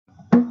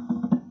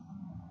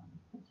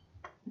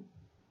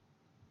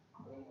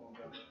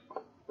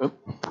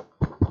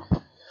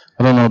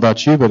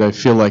about you, but I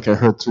feel like I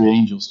heard three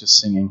angels just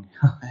singing.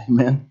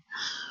 Amen.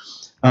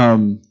 I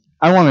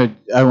want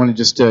to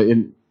just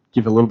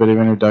give a little bit of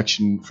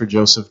introduction for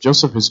Joseph.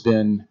 Joseph has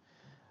been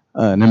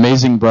an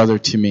amazing brother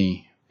to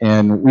me,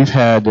 and we've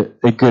had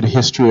a good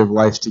history of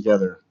life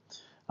together.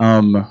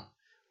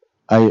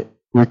 I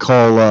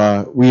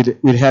recall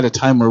we'd had a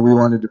time where we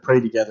wanted to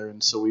pray together,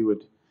 and so we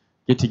would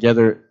get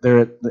together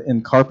there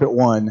in Carpet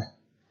One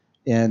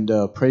and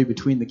pray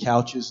between the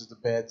couches, the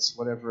beds,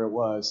 whatever it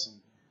was. And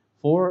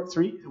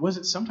was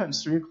it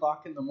sometimes 3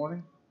 o'clock in the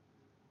morning?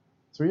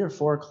 3 or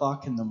 4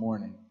 o'clock in the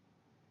morning.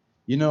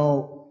 You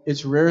know,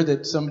 it's rare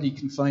that somebody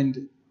can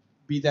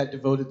be that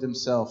devoted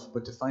themselves,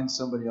 but to find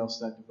somebody else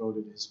that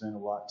devoted has meant a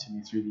lot to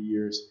me through the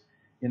years.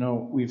 You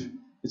know,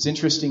 it's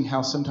interesting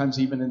how sometimes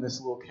even in this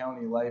little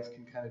county, life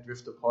can kind of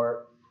drift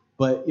apart.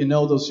 But you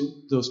know,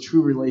 those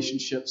true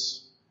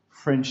relationships,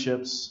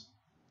 friendships,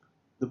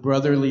 the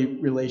brotherly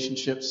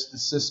relationships, the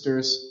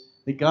sisters,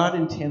 that God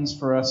intends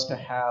for us to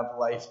have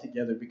life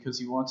together because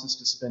He wants us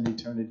to spend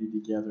eternity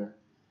together.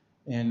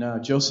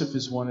 And Joseph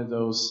is one of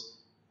those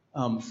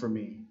for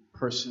me,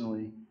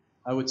 personally.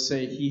 I would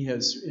say he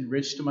has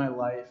enriched my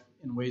life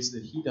in ways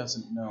that he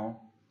doesn't know.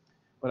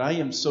 But I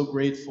am so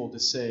grateful to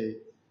say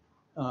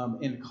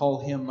and call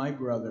him my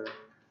brother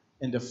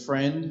and a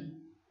friend,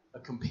 a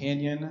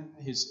companion.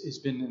 He's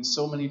been in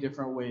so many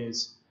different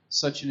ways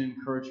such an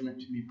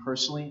encouragement to me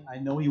personally. I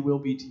know he will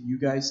be to you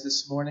guys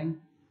this morning.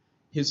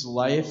 His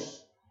life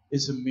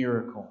is a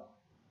miracle.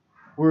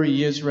 Where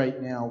he is right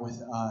now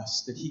with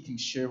us, that he can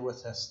share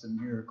with us the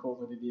miracle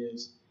that it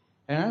is.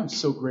 And I'm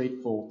so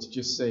grateful to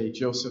just say,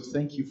 Joseph,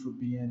 thank you for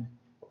being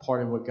a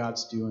part of what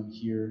God's doing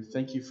here.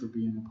 Thank you for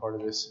being a part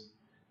of this.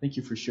 Thank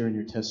you for sharing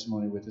your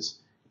testimony with us.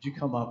 Would you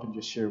come up and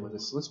just share with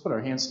us? Let's put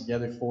our hands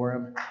together for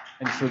him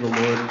and for the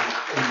Lord.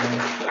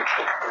 Amen.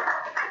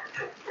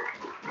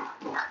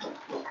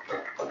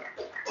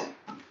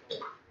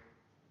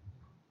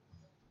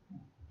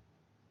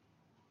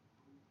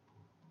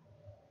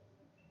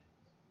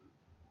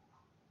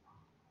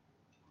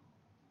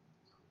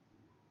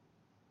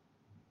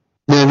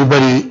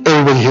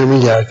 Everybody hear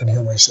me? Yeah, I can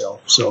hear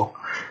myself. So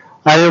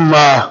I am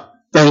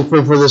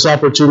thankful for this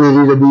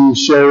opportunity to be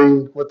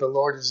sharing what the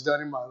Lord has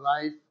done in my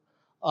life.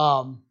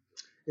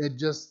 It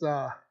just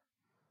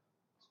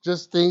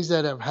things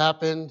that have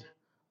happened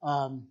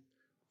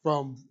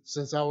from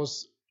since I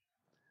was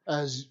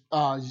as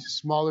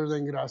smaller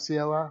than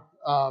Graciela.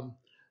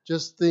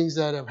 Just things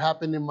that have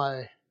happened in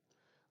my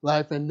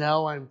life, and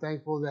now I'm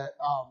thankful that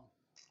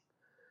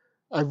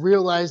I've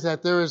realized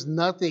that there is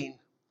nothing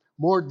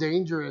more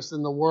dangerous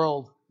in the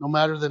world, no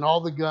matter than all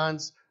the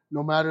guns,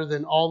 no matter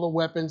than all the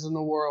weapons in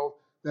the world,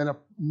 than a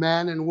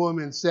man and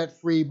woman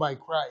set free by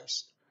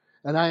Christ.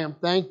 And I am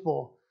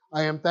thankful.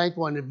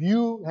 And if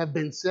you have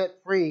been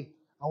set free,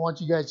 I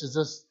want you guys to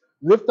just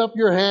lift up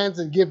your hands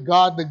and give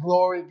God the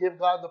glory, give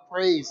God the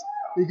praise.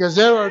 Because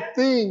there are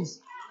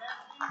things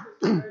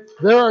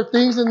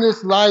in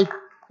this life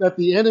that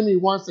the enemy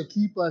wants to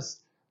keep us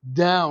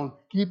down,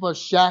 keep us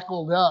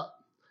shackled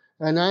up.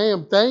 And I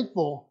am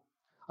thankful.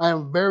 I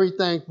am very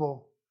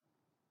thankful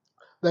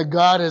that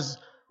God has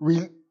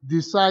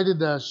decided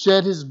to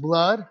shed His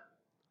blood.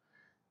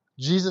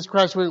 Jesus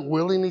Christ went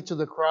willingly to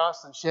the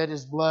cross and shed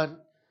His blood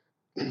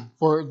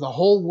for the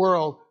whole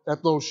world,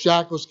 that those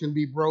shackles can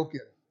be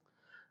broken.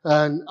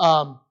 And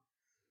I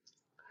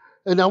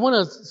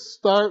want to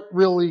start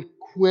really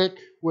quick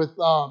with,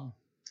 we're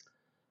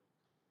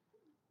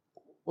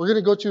going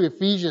to go to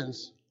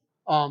Ephesians.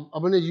 I'm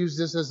going to use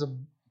this as a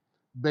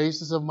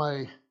basis of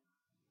my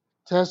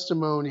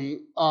testimony.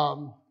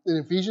 In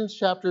Ephesians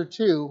chapter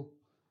 2,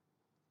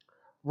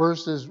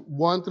 verses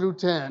 1 through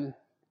 10.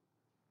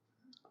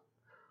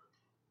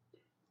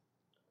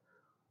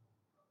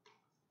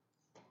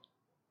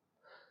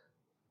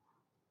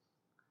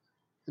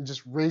 And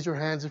just raise your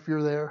hands if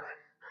you're there.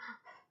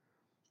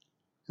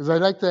 Because I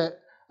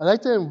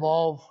like to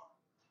involve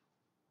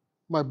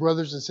my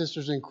brothers and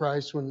sisters in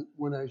Christ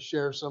when I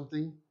share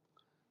something.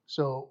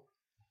 So,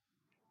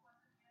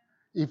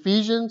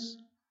 Ephesians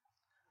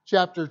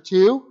chapter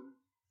 2,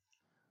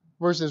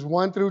 verses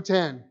 1 through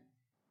 10.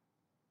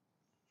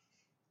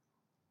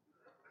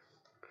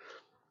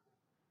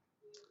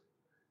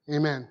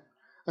 Amen.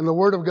 And the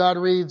Word of God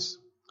reads,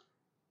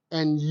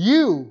 "And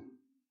you,"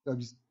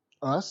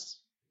 us,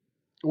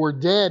 "were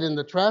dead in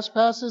the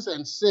trespasses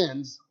and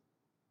sins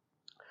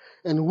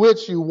in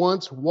which you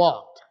once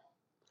walked,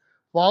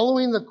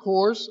 following the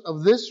course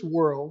of this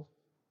world,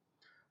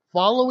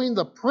 following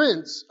the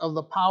prince of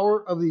the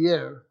power of the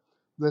air,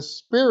 the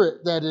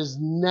spirit that is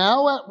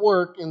now at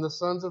work in the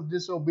sons of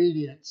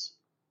disobedience,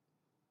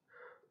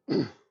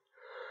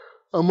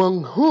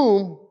 among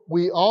whom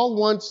we all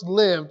once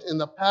lived in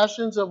the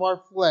passions of our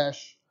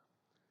flesh,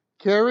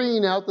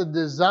 carrying out the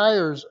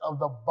desires of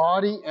the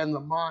body and the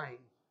mind,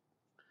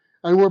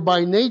 and were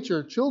by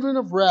nature children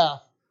of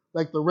wrath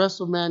like the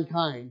rest of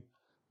mankind.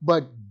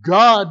 But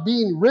God,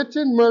 being rich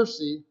in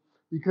mercy,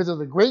 because of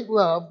the great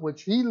love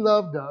which He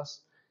loved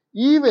us,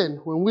 even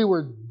when we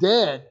were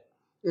dead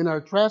in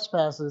our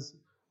trespasses,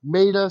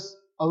 made us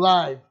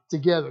alive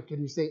together.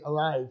 Can you say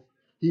alive?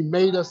 He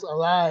made us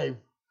alive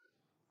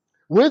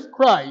with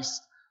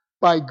Christ.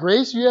 By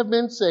grace you have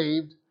been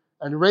saved,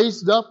 and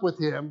raised up with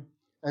him,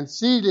 and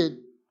seated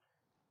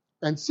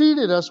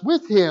us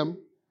with him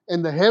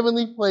in the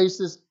heavenly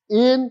places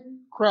in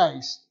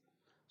Christ,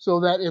 so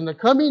that in the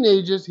coming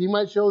ages he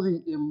might show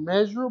the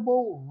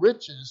immeasurable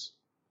riches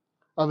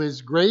of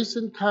his grace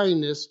and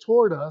kindness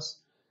toward us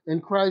in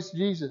Christ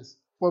Jesus.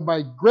 For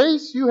by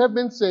grace you have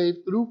been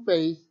saved through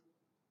faith,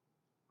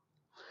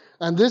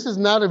 and this is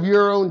not of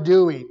your own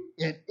doing.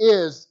 It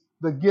is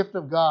the gift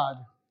of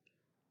God.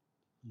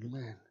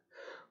 Amen.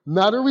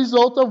 Not a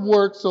result of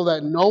works, so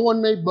that no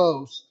one may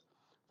boast.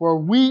 For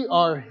we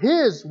are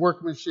his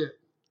workmanship.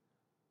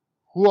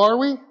 Who are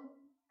we?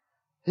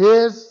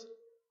 His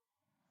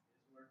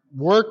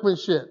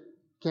workmanship.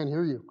 Can't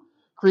hear you.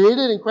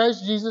 Created in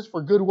Christ Jesus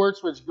for good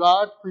works which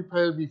God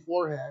prepared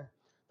beforehand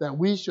that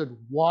we should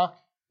walk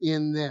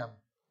in them.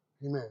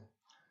 Amen.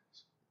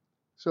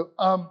 So,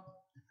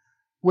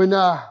 when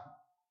I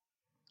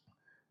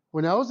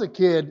was a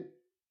kid,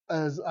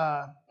 as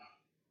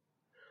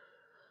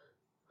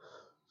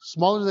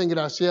smaller than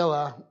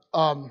Graciela,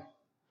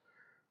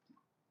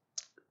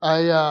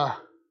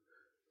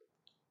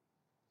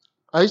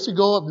 I used to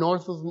go up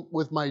north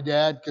with my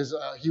dad because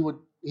he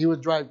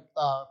would drive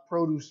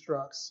produce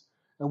trucks,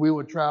 and we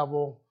would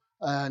travel,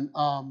 and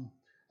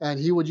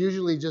he would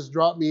usually just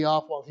drop me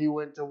off while he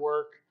went to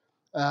work,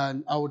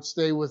 and I would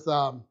stay with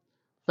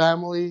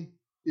family,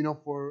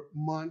 for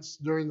months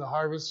during the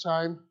harvest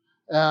time,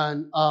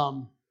 and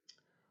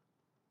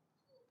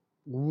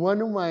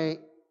one of my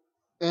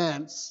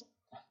aunts,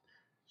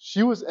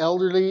 she was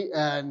elderly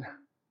and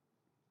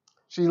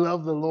she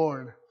loved the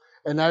Lord,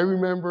 and I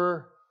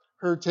remember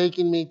her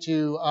taking me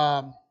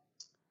to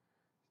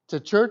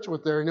church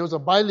with her, and it was a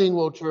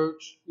bilingual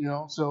church,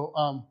 so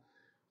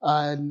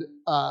and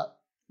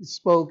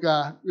spoke.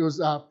 It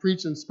was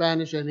preached in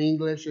Spanish and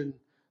English, and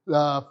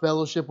the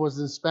fellowship was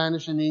in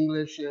Spanish and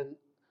English, and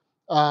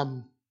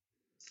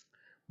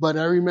but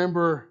I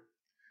remember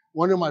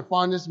one of my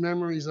fondest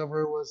memories of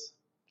her was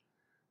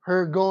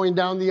her going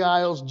down the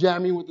aisles,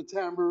 jamming with the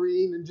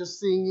tambourine and just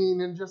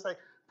singing and just like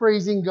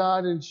praising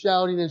God and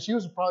shouting. And she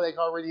was probably like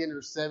already in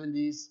her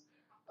 70s,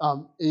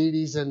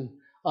 80s, and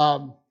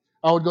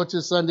I would go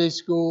to Sunday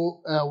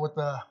school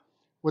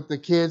with the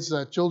kids,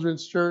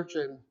 children's church,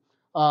 and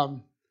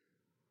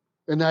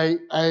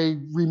I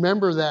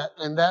remember that,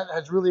 and that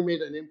has really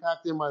made an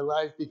impact in my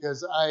life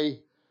because I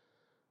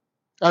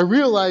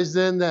realized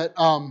then that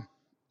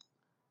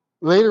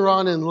later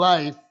on in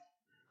life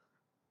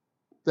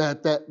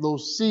that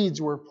those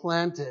seeds were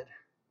planted.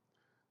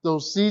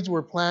 Those seeds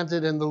were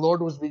planted, and the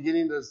Lord was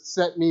beginning to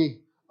set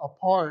me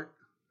apart.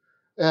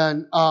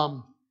 And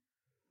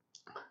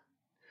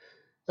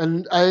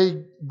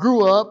I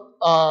grew up,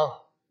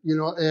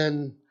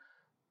 and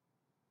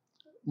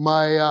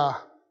my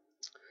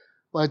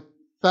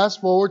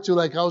fast forward to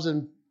like I was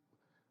in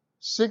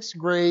 6th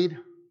grade,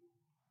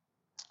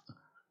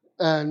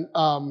 and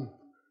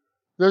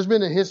there's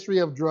been a history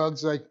of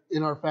drugs like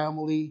in our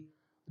family,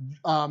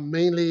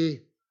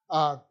 mainly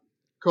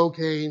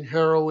cocaine,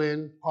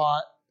 heroin,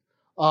 pot.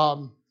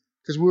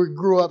 Because we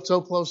grew up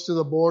so close to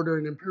the border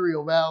in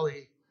Imperial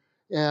Valley,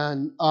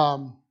 and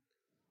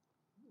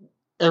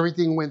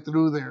everything went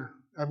through there.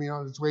 I mean,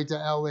 on its way to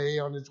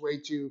LA, on its way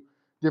to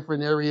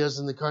different areas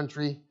in the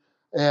country,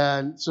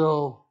 and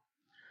so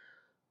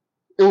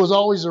it was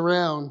always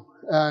around.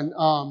 And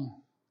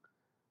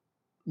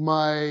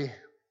my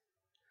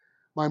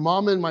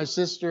mom and my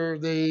sister,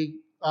 they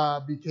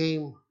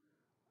became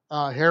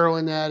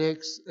heroin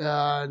addicts,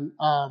 and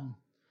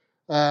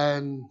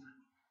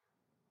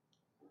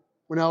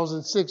when I was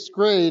in 6th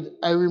grade,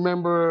 I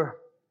remember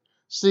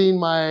seeing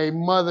my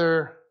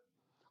mother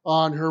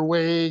on her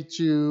way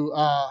to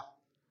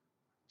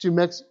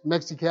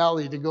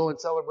Mexicali to go and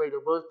celebrate her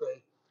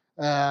birthday,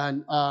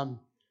 and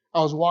I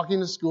was walking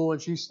to school,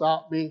 and she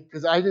stopped me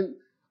because I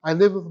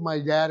lived with my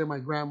dad and my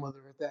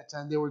grandmother at that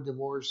time. They were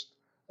divorced,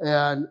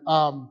 and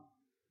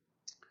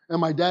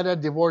my dad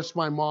had divorced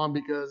my mom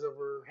because of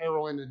her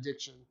heroin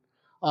addiction,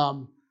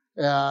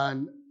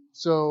 and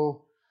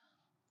so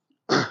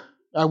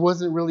I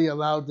wasn't really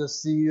allowed to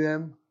see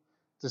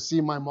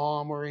my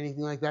mom or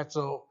anything like that.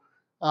 So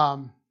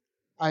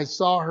I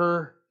saw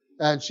her,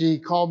 and she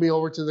called me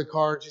over to the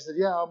car, and she said,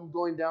 "Yeah, I'm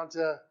going down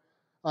to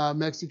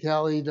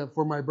Mexicali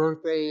for my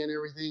birthday and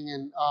everything,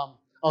 and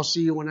I'll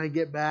see you when I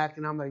get back."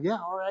 And I'm like, "Yeah,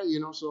 all right,"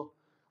 So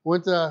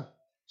went to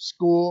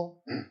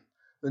school.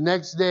 The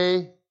next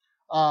day,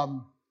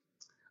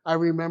 I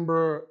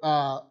remember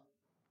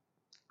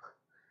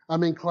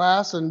I'm in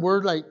class, and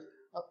we're like,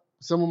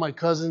 some of my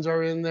cousins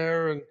are in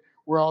there, and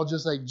we're all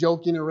just like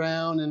joking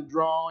around and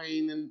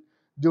drawing and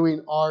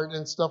doing art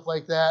and stuff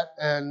like that.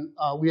 And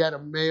we had a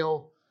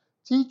male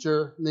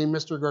teacher named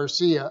Mr.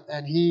 Garcia,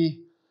 and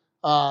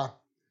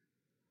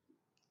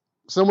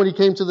somebody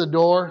came to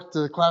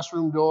the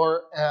classroom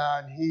door,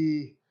 and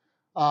he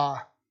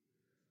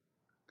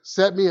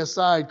set me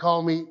aside,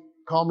 called me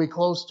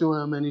close to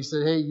him, and he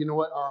said, "Hey, you know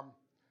what?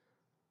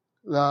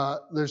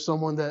 there's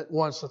someone that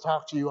wants to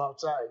talk to you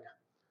outside.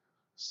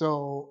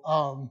 So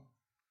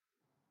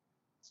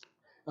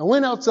I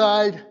went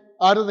outside,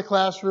 out of the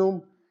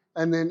classroom,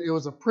 and then it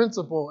was a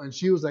principal, and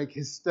she was like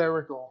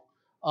hysterical.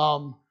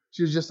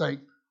 She was just like,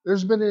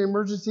 there's been an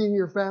emergency in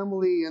your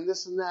family and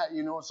this and that,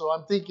 So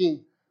I'm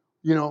thinking,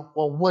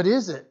 well, what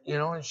is it?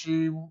 And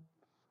she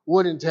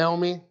wouldn't tell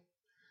me.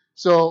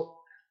 So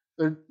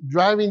they're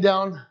driving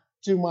down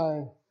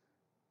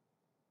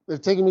they're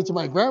taking me to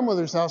my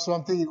grandmother's house. So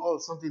I'm thinking, oh,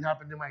 something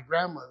happened to my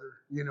grandmother,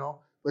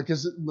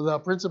 because the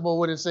principal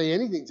wouldn't say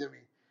anything to me.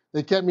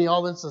 They kept me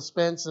all in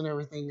suspense and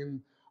everything.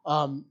 And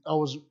I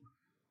was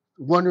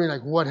wondering,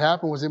 like, what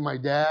happened? Was it my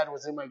dad?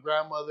 Was it my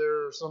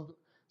grandmother or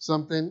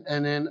something?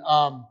 And then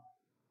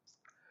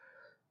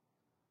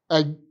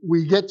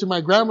we get to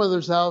my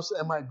grandmother's house,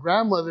 and my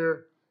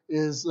grandmother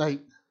is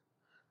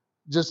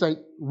just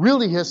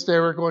really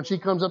hysterical. And she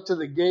comes up to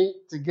the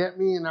gate to get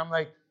me, and I'm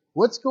like,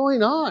 what's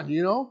going on?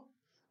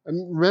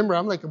 And remember,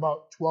 I'm like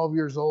about 12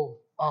 years old.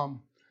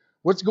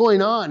 What's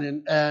going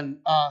on? And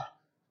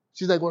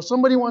she's like, well,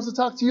 somebody wants to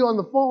talk to you on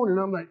the phone. And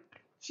I'm like,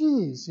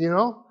 geez,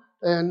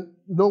 and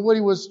nobody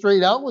was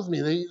straight out with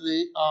me. They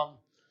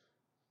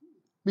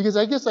because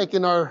I guess like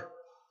in our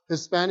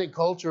Hispanic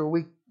culture,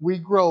 we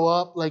grow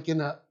up like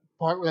in a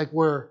part like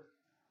where,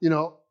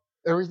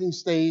 everything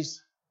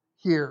stays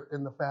here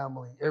in the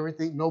family.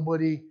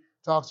 Nobody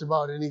talks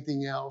about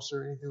anything else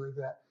or anything like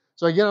that.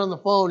 So I get on the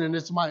phone, and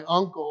it's my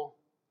uncle,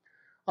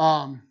 who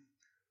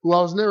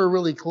I was never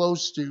really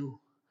close to,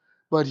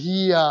 but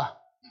I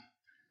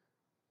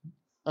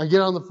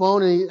get on the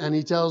phone, and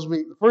he tells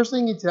me, the first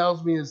thing he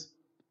tells me is,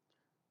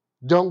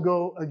 don't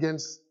go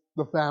against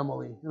the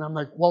family. And I'm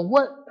like, well,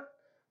 what?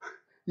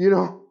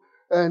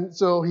 And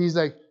so he's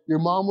like, your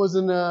mom was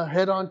in a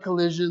head-on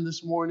collision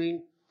this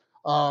morning.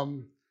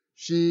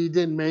 She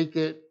didn't make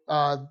it.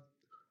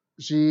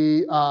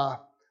 She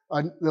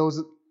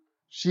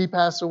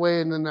passed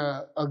away, and then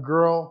a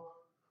girl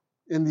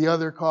in the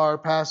other car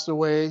passed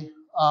away.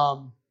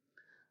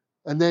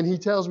 And then he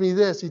tells me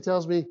this. He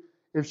tells me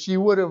if she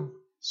would have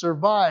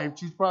survived,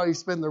 she'd probably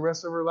spend the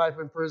rest of her life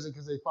in prison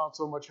because they found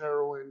so much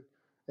heroin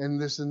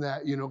and this and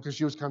that, because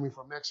she was coming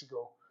from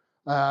Mexico.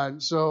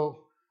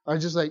 So I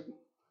just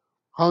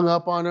hung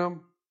up on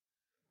him.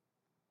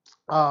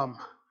 And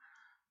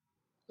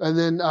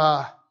then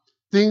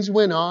things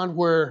went on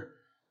where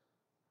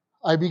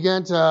I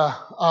began to,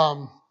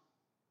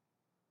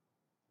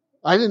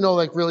 I didn't know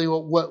really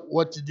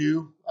what to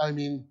do. I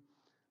mean,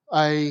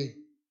 I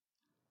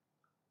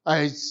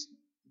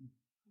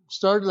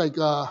started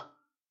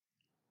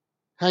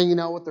hanging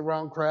out with the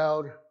wrong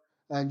crowd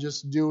and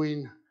just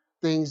doing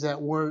things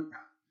that weren't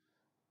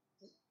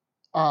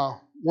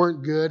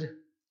good.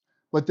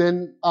 But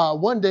then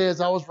one day, as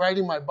I was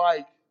riding my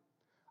bike,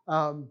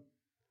 I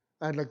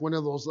had one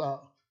of those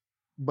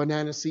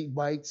banana seat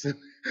bikes, and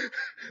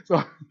so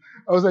I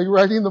was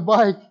riding the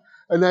bike,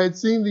 and I had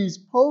seen these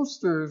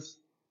posters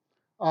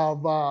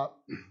of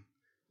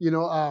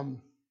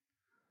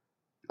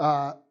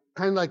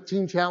kind of like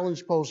Teen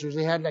Challenge posters.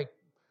 They had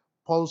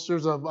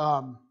posters of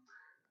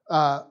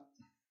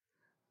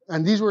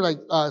and these were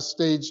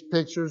staged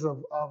pictures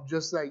of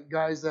just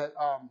guys that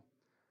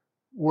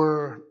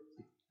were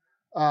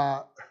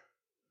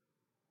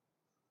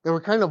they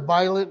were kind of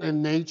violent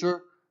in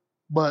nature,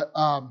 but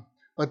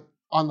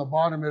on the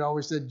bottom it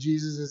always said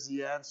Jesus is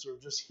the answer.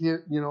 Just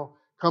hear,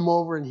 come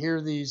over and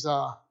hear these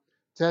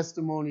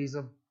testimonies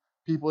of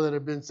people that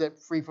have been set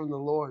free from the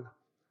Lord.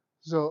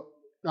 So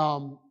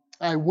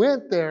I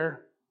went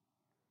there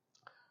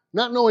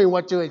not knowing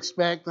what to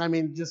expect. I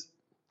mean,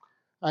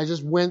 I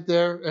just went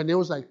there, and it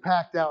was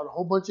packed out. A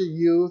whole bunch of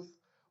youth,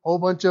 a whole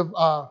bunch of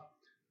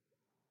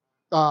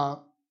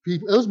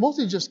people. It was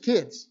mostly just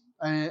kids,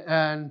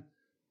 and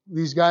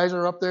these guys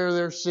are up there.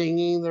 They're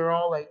singing. They're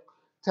all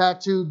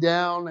tattooed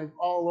down,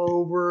 all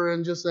over,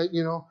 and just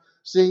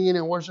singing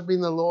and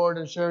worshiping the Lord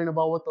and sharing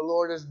about what the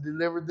Lord has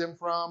delivered them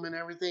from and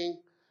everything.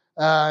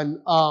 And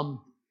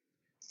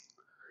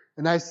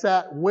I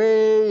sat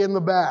way in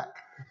the back.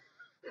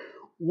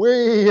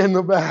 Way in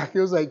the back. It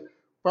was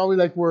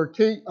probably where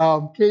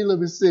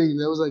Caleb is sitting.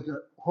 There was a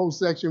whole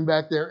section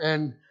back there.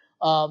 And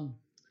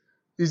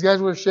these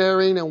guys were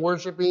sharing and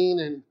worshiping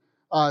and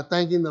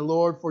thanking the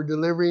Lord for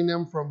delivering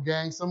them from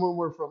gangs. Some of them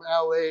were from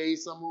LA.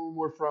 Some of them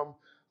were from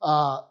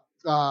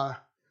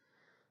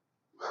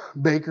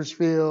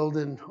Bakersfield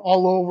and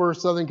all over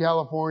Southern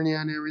California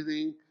and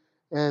everything.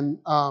 And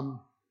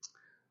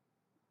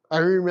I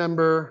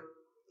remember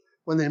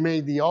when they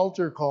made the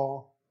altar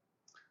call,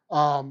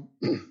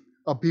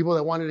 of people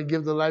that wanted to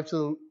give their life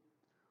to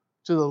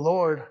the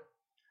Lord.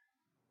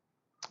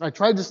 I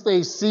tried to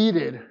stay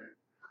seated,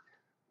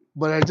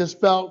 but I just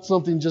felt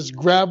something just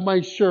grab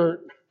my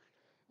shirt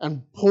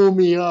and pull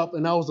me up,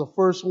 and I was the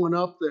first one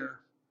up there.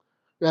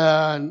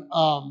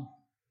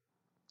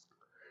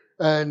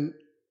 And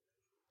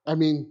I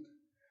mean,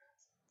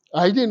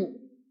 I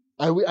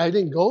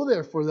didn't go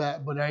there for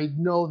that, but I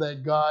know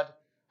that God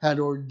had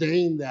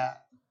ordained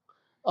that.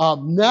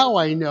 Now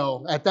I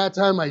know. At that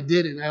time I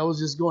didn't. I was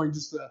just going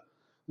just to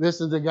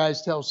listen to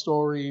guys tell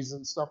stories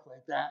and stuff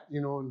like that,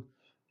 and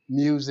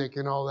music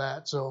and all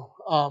that. So,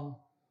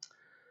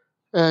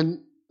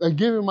 and I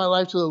gave my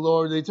life to the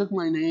Lord. They took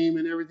my name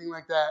and everything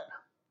like that.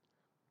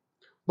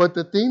 But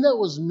the thing that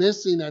was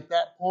missing at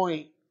that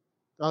point,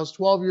 I was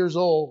 12 years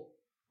old.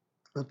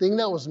 The thing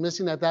that was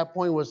missing at that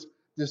point was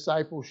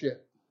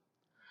discipleship.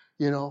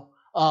 It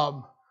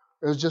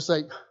was just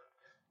like,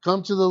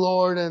 come to the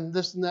Lord and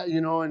this and that,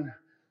 and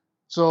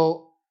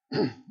so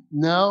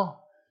now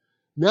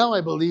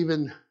I believe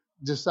in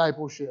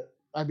discipleship.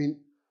 I mean,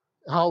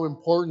 how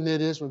important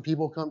it is when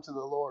people come to the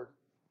Lord.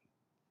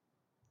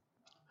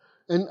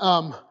 And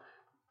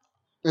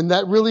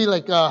that really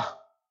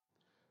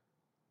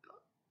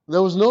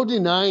there was no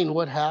denying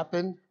what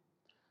happened.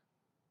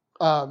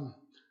 But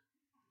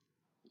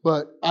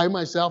I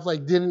myself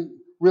didn't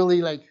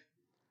really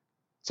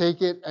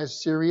take it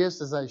as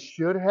serious as I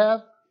should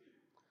have.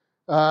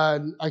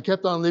 I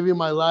kept on living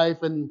my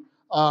life and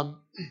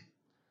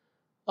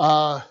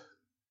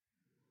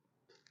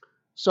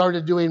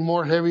started doing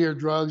more heavier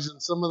drugs.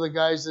 And some of the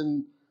guys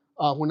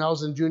when I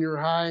was in junior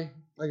high,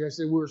 like I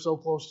said, we were so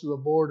close to the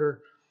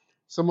border.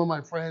 Some of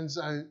my friends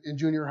in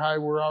junior high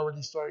were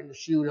already starting to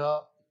shoot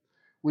up.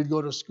 We'd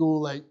go to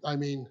school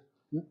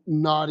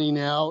nodding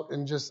out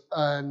and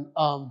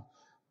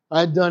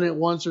I'd done it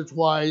once or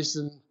twice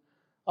and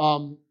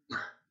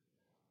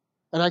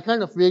I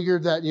kind of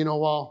figured that,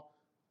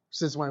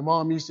 since my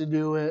mom used to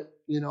do it,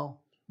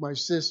 my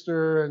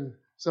sister and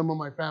some of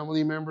my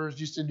family members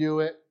used to do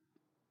it,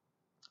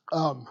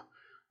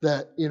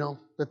 that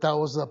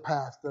was the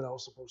path that I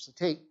was supposed to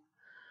take.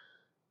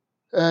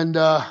 And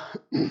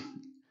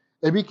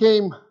it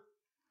became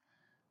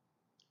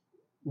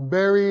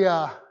very,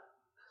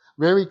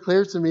 very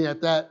clear to me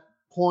at that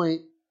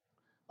point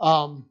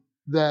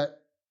that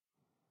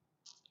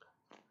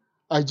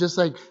I just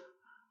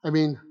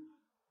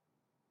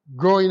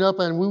growing up,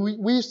 and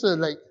we used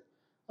to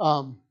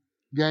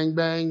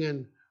gangbang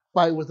and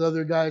fight with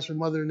other guys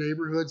from other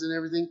neighborhoods and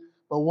everything.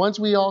 But once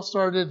we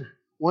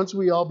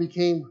all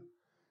became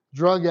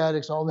drug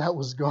addicts, all that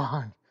was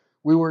gone.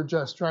 We were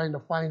just trying to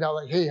find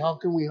out hey, how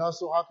can we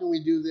hustle? How can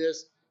we do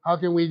this? How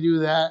can we do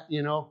that?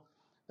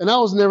 And I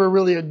was never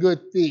really a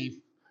good thief.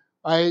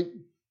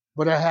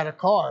 But I had a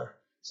car.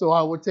 So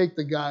I would take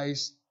the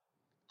guys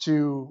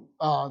to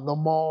the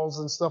malls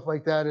and stuff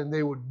like that, and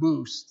they would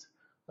boost.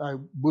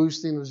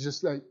 Boosting was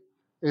just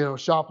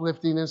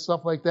shoplifting and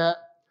stuff like that.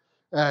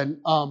 And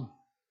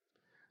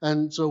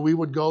so we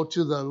would go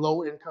to the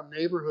low income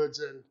neighborhoods,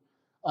 and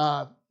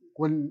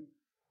when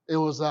it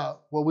was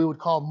what we would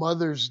call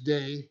Mother's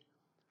Day,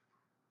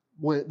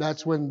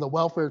 that's when the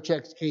welfare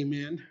checks came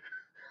in.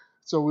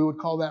 So we would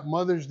call that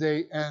Mother's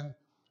Day, and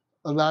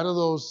a lot of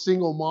those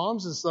single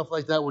moms and stuff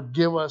like that would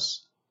give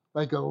us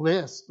a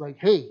list,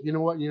 hey, you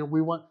know what,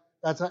 we want.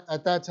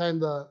 At that time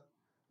the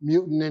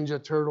Mutant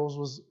Ninja Turtles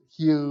was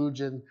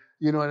huge, and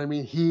you know what I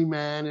mean,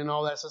 He-Man and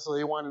all that stuff. So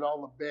they wanted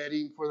all the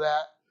bedding for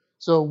that.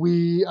 So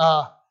we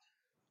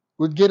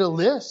would get a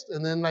list,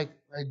 and then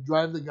I'd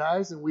drive the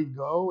guys, and we'd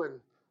go, and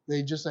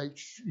they just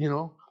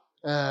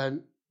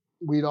and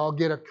we'd all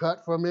get a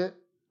cut from it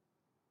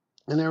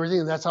and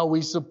everything. And that's how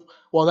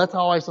that's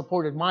how I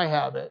supported my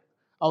habit.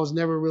 I was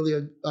never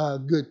really a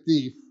good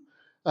thief,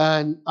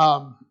 and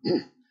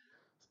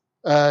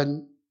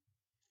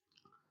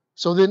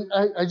so then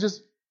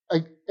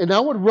I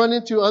would run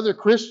into other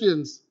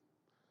Christians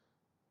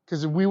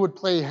because we would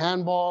play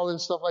handball and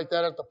stuff like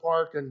that at the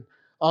park, and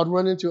I'd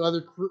run into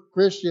other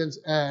Christians,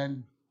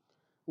 and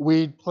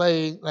we'd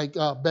play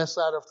best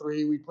out of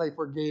three. We'd play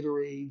for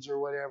Gatorades or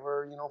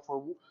whatever,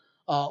 for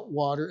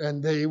water,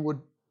 and they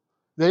would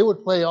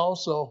play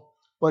also.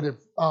 But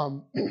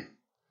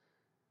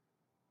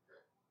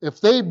if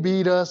they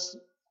beat us,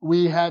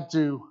 we had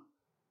to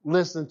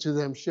listen to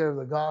them share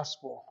the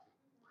gospel.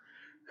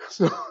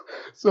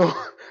 So,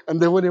 and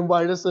they would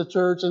invite us to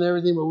church and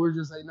everything, but we were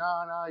just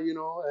nah,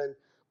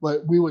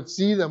 but we would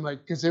see them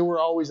because they were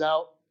always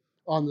out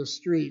on the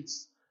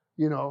streets,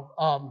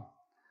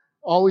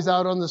 always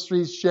out on the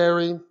streets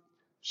sharing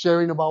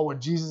about what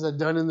Jesus had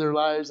done in their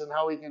lives and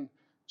how he can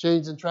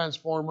change and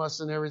transform us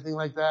and everything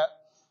like that.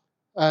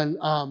 And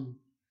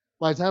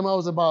by the time I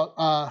was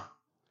about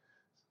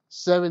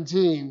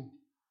 17,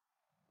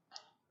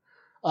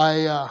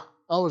 I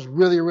was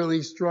really,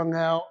 really strung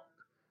out.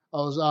 I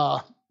was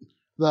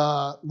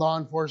the law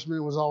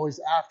enforcement was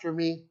always after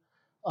me.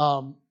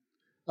 I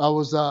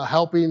was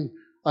helping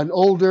an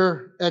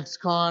older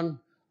ex-con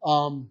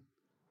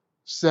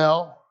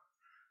cell,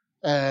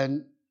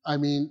 and I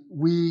mean,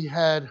 we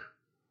had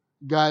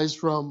guys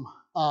from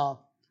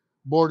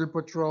Border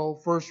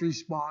Patrol, first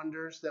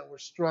responders that were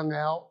strung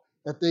out,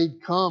 that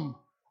they'd come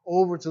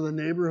over to the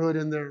neighborhood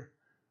in their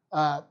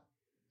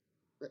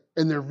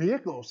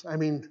vehicles. I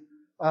mean,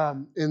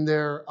 in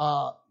their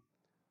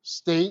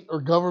state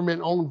or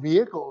government-owned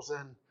vehicles,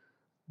 and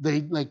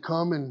they'd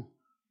come and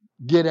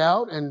get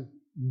out and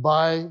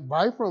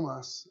buy from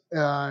us.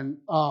 And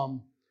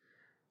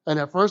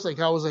at first,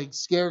 I was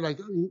scared, I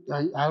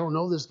don't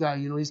know this guy.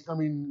 He's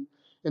coming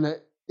in an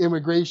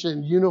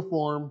immigration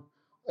uniform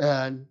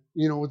and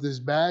with his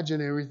badge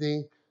and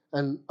everything.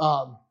 And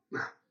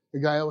the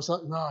guy was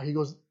like, no, he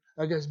goes,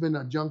 that guy's been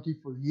a junkie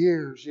for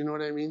years. You know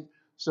what I mean?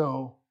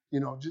 So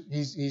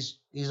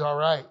he's all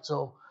right.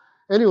 So,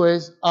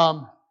 anyways,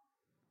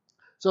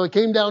 so it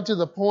came down to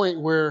the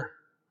point where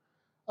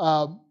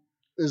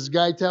this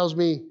guy tells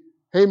me,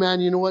 hey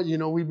man, you know what?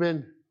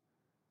 We've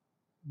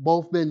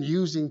both been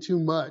using too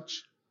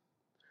much.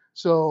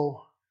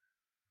 So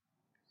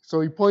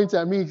he points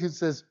at me. He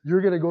says,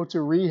 you're going to go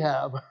to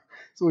rehab.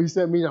 So he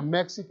sent me to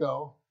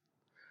Mexico.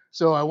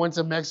 So I went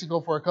to Mexico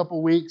for a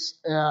couple weeks,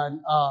 and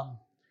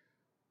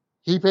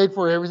he paid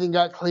for everything,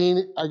 got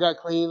clean. I got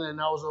clean, and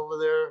I was over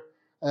there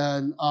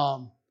and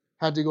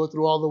had to go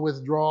through all the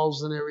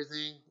withdrawals and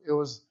everything. It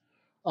was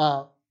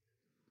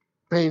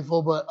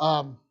painful, but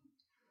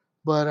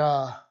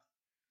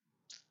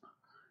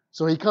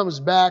so he comes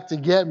back to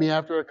get me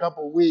after a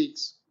couple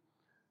weeks.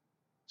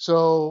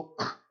 So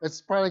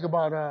it's probably like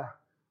about a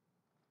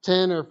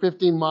 10 or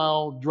 15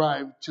 mile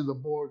drive to the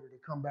border to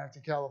come back to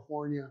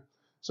California.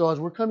 So as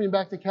we're coming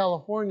back to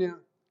California,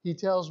 he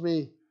tells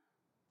me,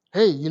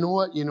 hey, you know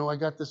what? I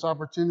got this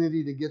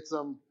opportunity to get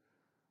some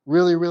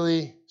really,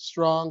 really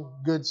strong,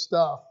 good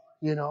stuff,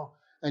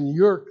 and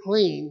you're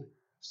clean.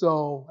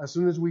 So as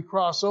soon as we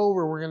cross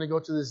over, we're going to go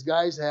to this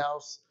guy's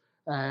house,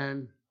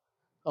 and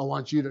I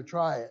want you to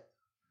try it.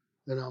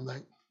 And I'm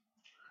like,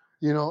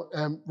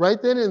 and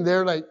right then and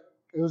there, like,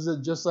 it was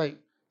just like,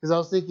 because I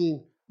was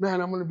thinking,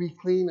 man, I'm going to be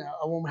clean.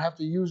 I won't have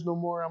to use no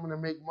more. I'm going to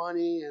make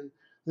money and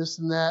this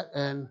and that.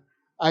 And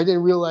I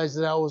didn't realize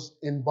that I was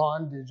in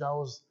bondage. I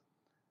was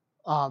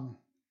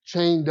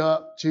chained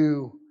up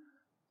to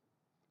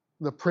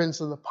the prince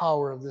of the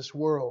power of this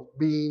world,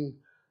 being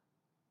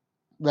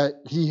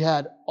that he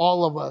had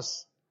all of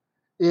us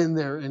in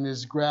there in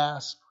his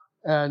grasp.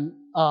 And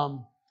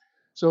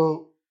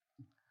so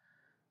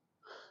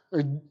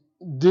I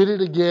did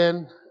it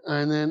again,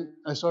 and then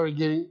I started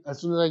getting, as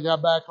soon as I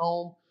got back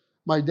home,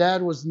 my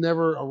dad was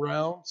never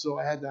around, so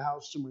I had the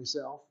house to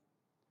myself.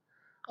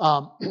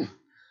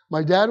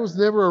 My dad was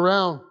never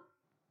around,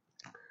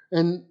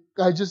 and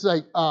I just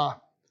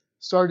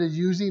started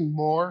using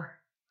more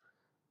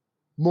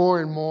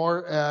and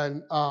more.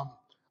 And on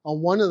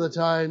one of the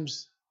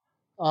times,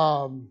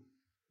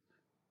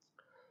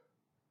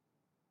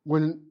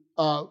 when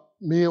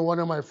me and one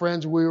of my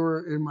friends, we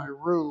were in my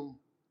room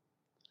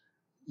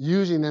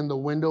using, and the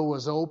window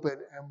was open,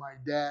 and my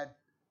dad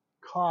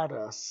caught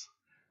us.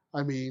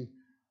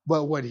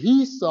 But what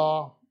he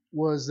saw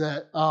was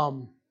that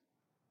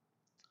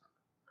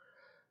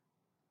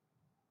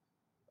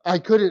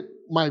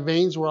my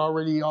veins were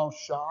already all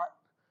shot.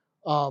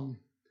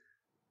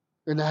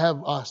 And I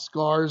have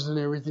scars and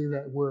everything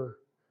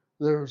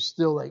they're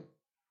still like,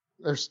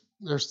 there's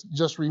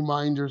just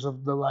reminders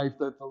of the life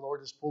that the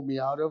Lord has pulled me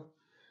out of.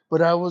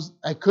 But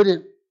I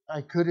couldn't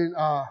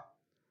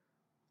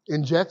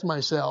inject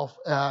myself,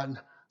 and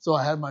so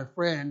I had my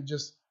friend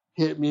just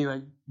hit me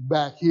like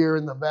back here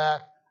in the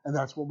back, and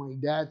that's what my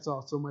dad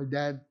saw. So my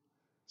dad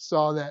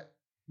saw that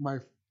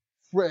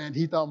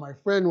he thought my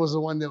friend was the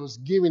one that was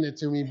giving it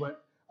to me,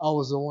 but I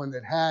was the one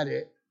that had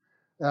it.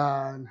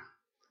 And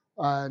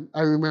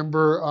I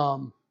remember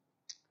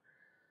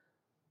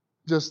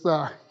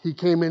he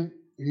came in,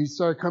 he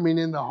started coming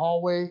in the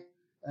hallway,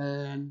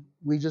 and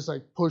we just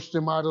like pushed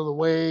him out of the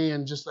way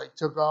and just like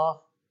took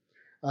off.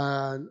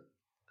 And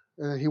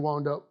he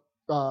wound up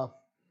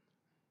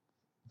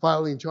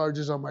filing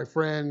charges on my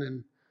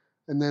friend,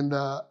 and then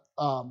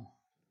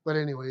but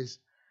anyways,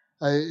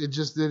 it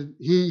just did.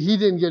 He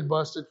didn't get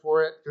busted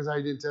for it because I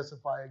didn't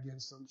testify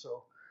against him.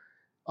 So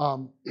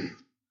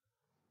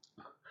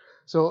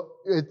so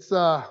it's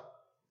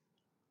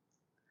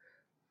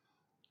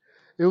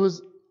it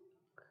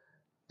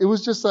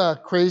was just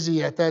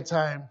crazy at that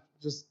time,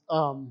 just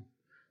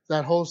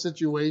that whole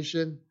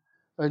situation.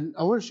 And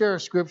I want to share a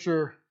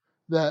scripture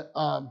that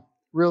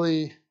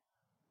really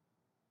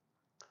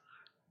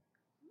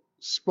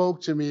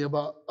spoke to me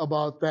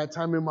about that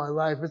time in my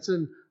life. It's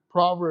in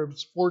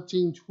Proverbs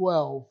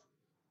 14:12.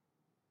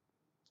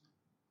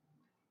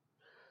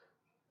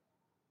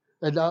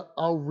 And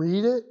I'll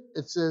read it.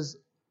 It says,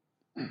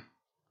 and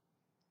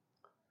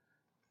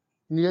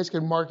you guys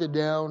can mark it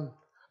down,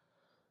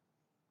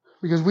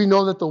 because we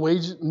know that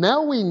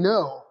we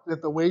know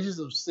that the wages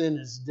of sin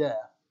is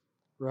death,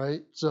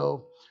 right?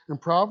 So in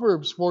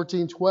Proverbs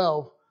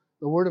 14:12,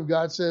 the Word of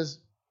God says,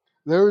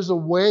 there is a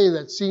way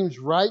that seems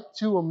right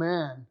to a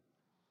man,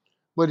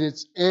 but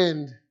its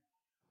end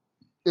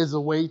is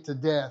a way to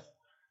death.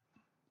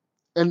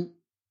 And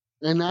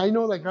I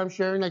know, like, I'm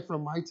sharing like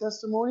from my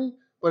testimony,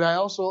 but I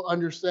also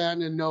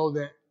understand and know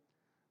that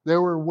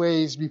there were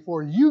ways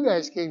before you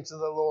guys came to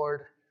the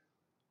Lord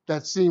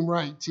that seemed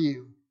right to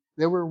you.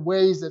 There were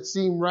ways that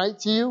seemed right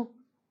to you,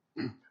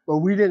 but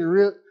we didn't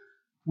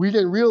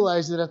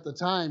realize it at the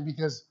time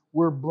because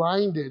we're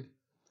blinded.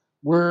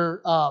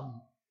 We're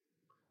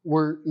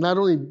not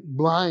only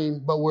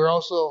blind, but we're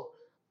also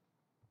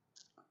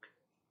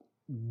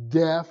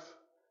deaf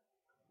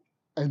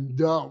and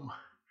dumb.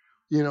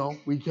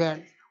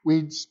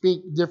 We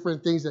speak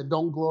different things that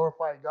don't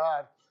glorify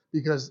God.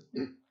 because,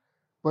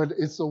 but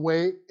it's the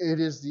way, it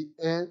is the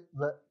end,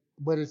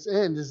 but its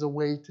end is the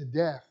way to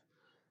death.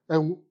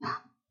 And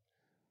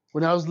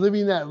when I was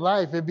living that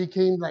life, it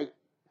became like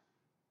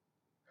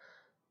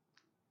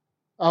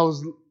I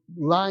was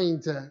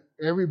lying to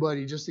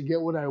everybody just to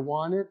get what I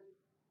wanted.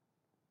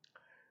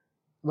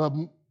 But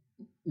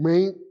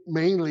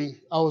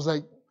mainly, I was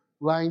like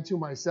lying to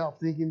myself,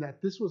 thinking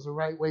that this was the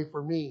right way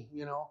for me,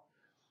 you know.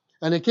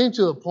 And it came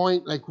to a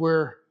point like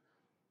where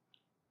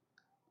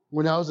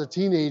when I was a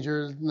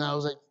teenager and I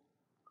was like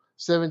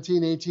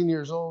 17, 18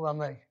 years old, I'm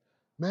like,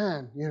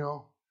 man, you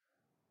know,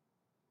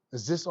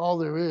 is this all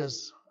there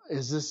is?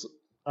 Is this,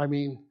 I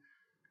mean,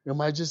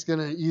 am I just going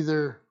to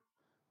either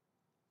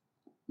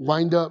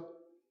wind up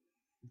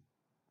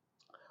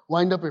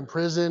in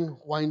prison,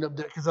 wind up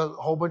there? Because a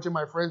whole bunch of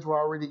my friends were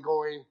already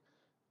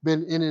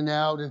been in and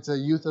out into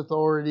youth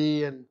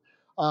authority and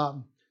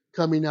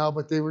coming out,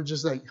 but they were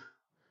just like,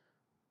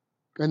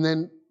 and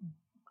then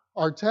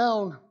our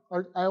town,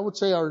 I would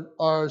say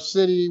our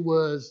city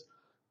was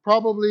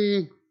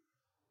probably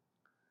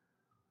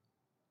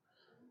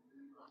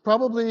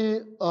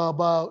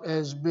about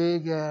as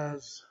big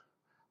as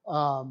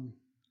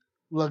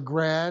La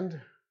Grande,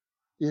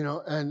 you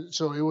know, and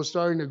so it was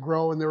starting to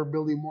grow and they were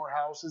building more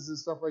houses and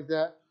stuff like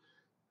that.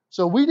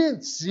 So we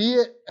didn't see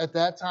it at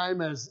that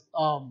time as,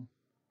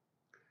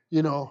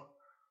 you know,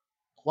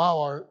 wow,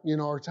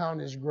 our town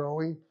is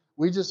growing.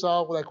 We just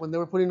saw like when they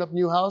were putting up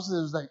new houses,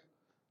 it was like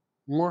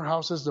more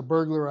houses to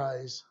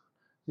burglarize,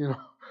 you know,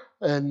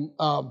 and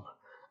a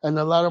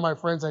lot of my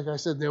friends, like I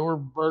said, they were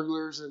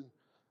burglars. And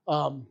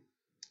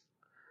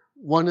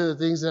one of the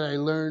things that I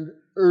learned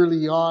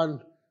early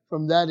on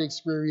from that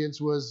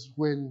experience was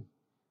when,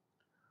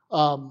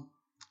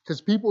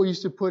 because people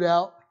used to put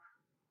out,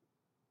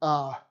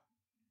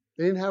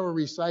 they didn't have a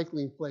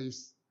recycling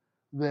place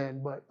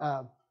then, but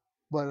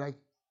like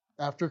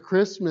after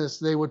Christmas,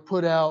 they would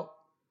put out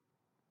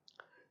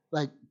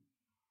like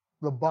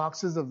the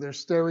boxes of their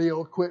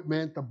stereo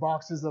equipment, the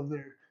boxes of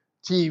their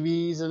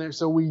TVs, and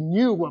so we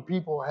knew what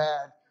people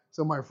had.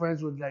 So my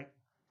friends would like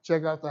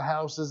check out the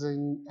houses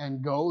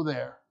and go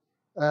there,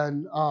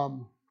 and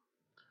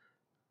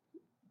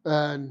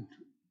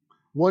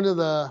one of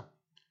the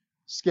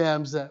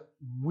scams that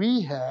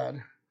we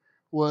had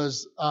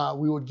was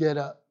we would get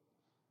that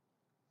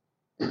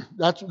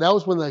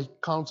was when the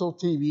console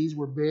TVs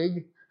were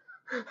big.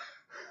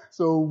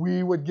 So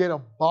we would get a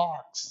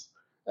box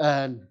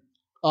and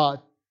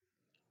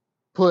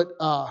put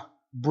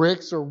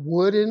bricks or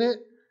wood in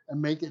it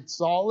and make it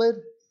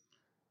solid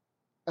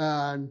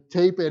and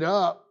tape it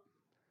up.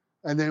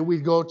 And then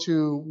we'd go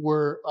to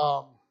where,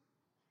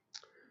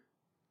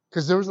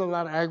 because there was a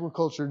lot of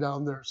agriculture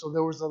down there. So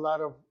there was a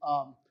lot of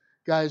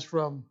guys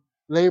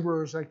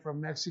laborers like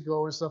from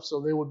Mexico and stuff. So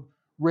they would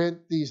rent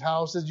these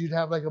houses. You'd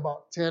have like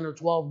about 10 or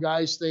 12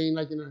 guys staying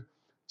like in a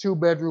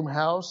 2-bedroom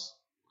house.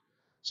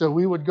 So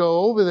we would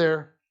go over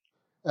there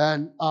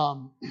and,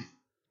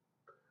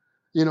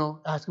 you know,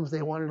 ask them if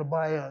they wanted to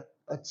buy a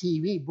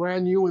TV,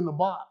 brand new in the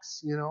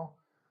box, you know.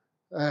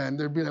 And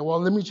they'd be like,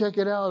 well, let me check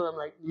it out. And I'm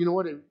like, you know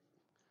what?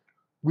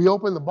 We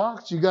open the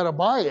box, you got to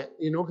buy it,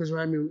 you know, because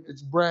I mean,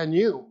 it's brand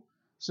new.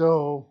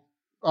 So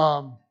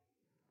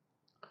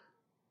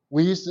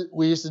we used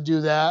to do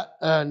that.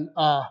 And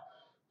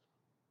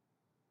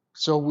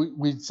so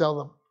we'd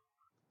sell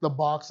the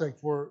box like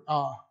for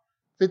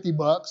 $50,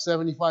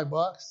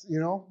 $75, you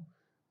know,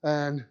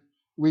 and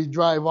we'd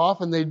drive off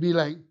and they'd be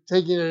like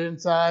taking it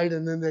inside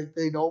and then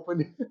they'd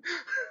open it.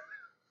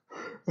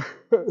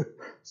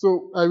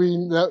 So, I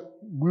mean,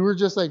 we were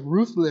just like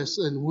ruthless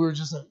and we were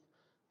just like,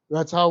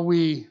 that's how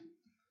we,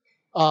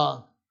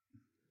 that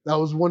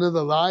was one of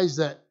the lies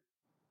that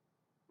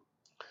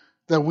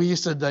we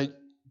used to like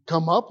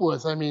come up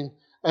with. I mean,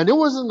 and it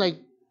wasn't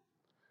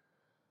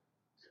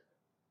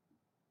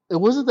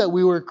that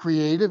we were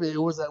creative.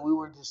 It was that we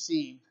were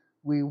deceived.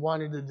 We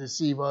wanted to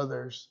deceive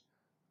others.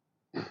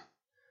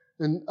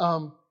 And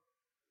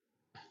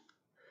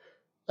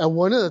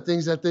one of the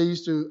things that they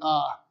used to,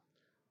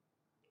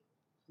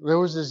 there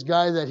was this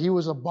guy that he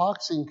was a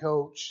boxing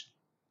coach,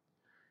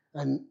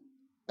 and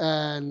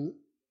then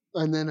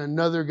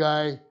another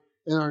guy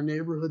in our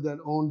neighborhood that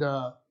owned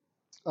a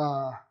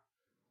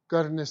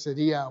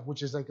carniceria,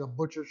 which is like a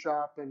butcher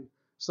shop and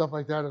stuff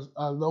like that,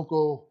 a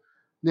local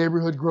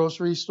neighborhood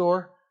grocery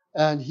store.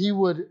 And he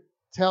would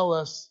tell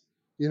us,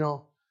 you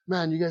know,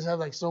 man, you guys have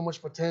like so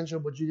much potential,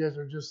 but you guys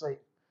are just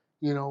like,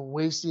 you know,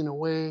 wasting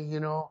away, you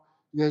know.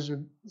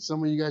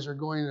 Some of you guys are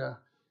going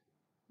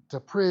to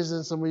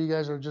prison. Some of you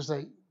guys are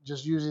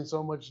just using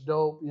so much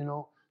dope, you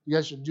know. You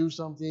guys should do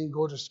something,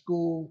 go to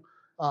school,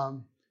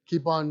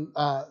 keep on,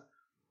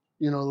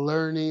 you know,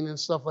 learning and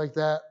stuff like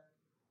that.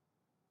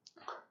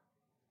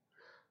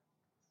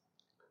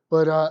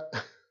 But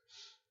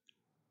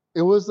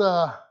it was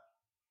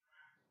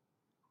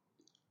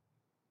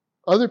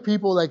other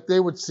people, like they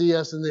would see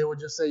us and they would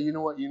just say, you know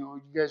what, you know,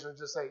 you guys are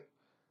just like,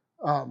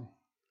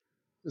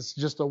 it's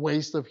just a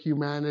waste of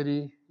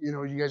humanity. You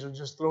know, you guys are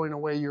just throwing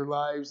away your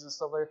lives and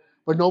stuff like that.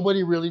 But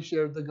nobody really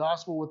shared the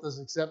gospel with us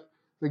except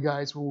the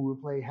guys when we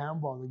would play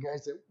handball, the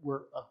guys that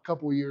were a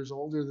couple years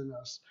older than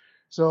us.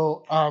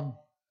 So, and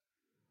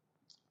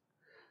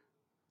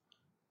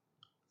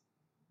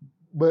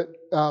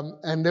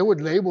they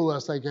would label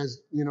us like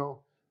as,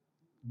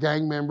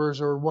 gang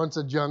members, or once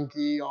a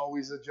junkie,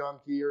 always a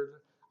junkie,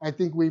 or I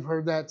think we've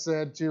heard that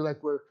said too,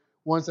 like we're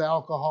once an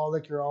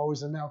alcoholic, you're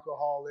always an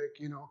alcoholic,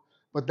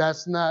 but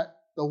that's not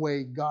the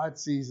way God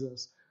sees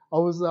us. I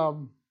was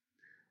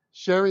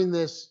sharing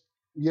this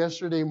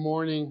yesterday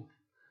morning,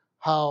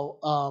 how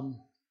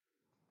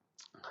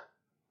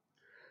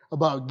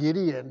about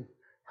Gideon,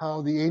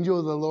 how the angel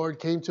of the Lord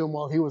came to him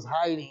while he was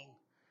hiding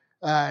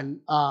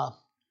and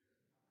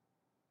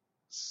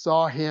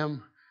saw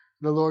him.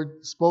 The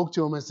Lord spoke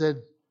to him and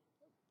said,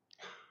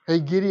 "Hey,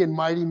 Gideon,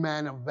 mighty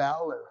man of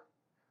valor,"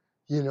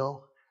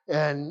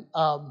 and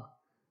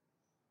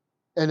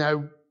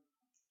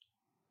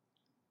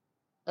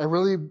I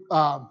really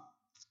am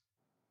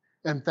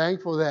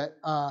thankful that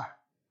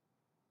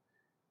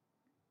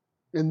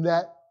in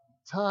that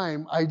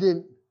time I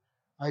didn't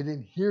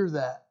hear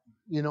that.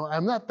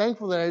 I'm not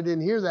thankful that I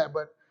didn't hear that,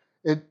 but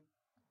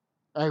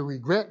I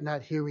regret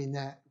not hearing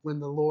that when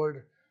the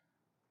Lord,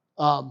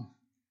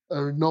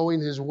 or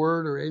knowing His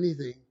Word or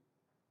anything.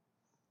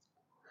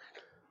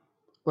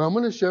 But I'm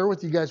going to share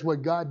with you guys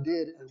what God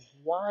did and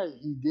why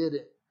He did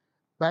it.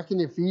 Back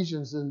in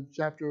Ephesians in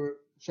chapter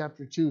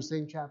 2,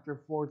 same chapter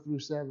 4 through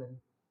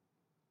 7.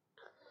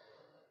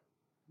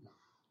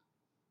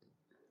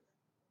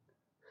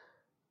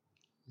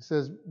 It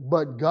says,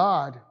 "But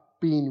God,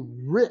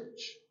 being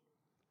rich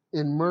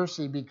in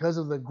mercy because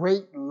of the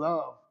great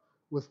love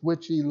with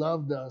which He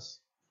loved us,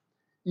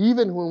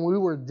 even when we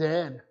were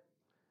dead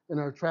in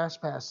our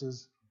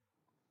trespasses,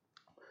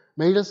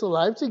 made us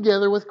alive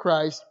together with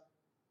Christ.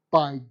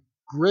 By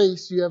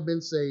grace you have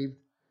been saved,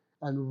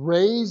 and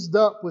raised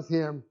up with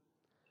Him,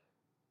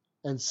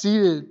 and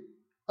seated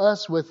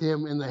us with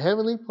Him in the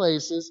heavenly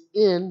places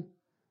in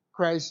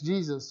Christ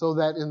Jesus, so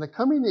that in the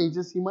coming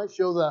ages He might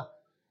show the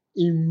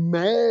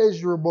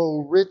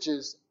immeasurable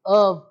riches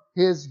of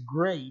His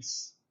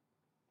grace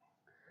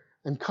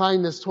and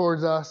kindness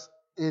towards us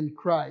in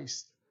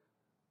Christ."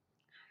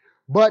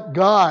 But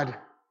God,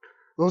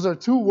 those are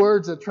two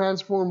words that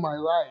transform my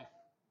life.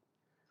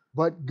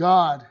 But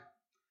God,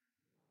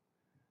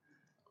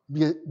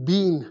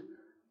 being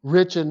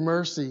rich in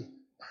mercy.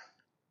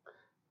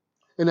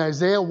 In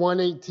Isaiah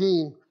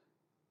 1:18,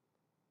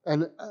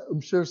 and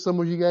I'm sure some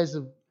of you guys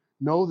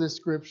know this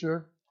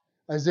scripture.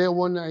 Isaiah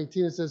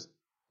 1:19, it says,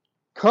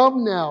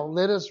 "Come now,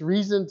 let us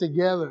reason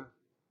together,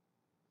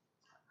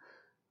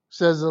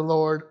 says the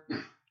Lord.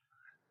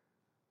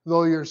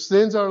 Though your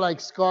sins are like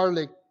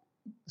scarlet,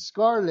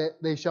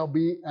 they shall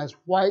be as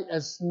white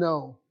as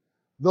snow.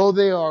 Though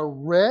they are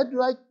red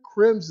like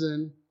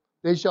crimson,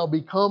 they shall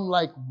become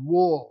like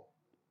wool.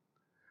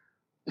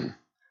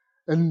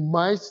 And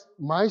my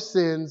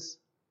sins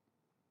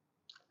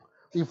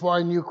before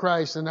I knew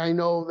Christ," and I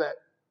know that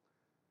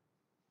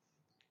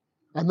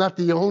I'm not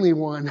the only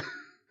one,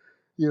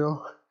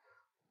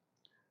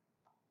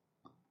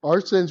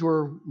 our sins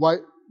were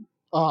white,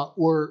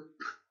 were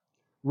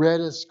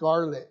red as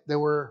scarlet. They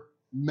were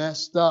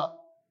messed up.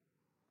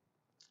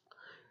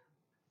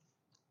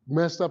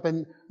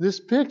 And this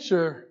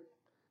picture,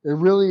 it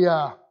really,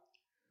 that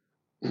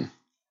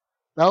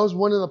was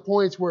one of the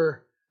points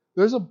where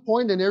there's a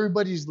point in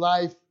everybody's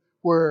life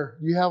where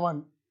you have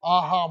an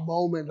aha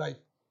moment, like,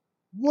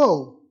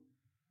 whoa,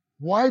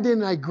 why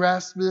didn't I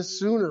grasp this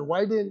sooner?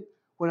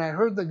 When I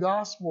heard the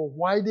gospel,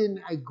 why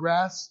didn't I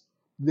grasp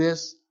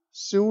this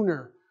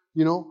sooner?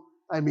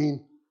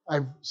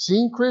 I've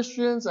seen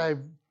Christians,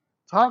 I've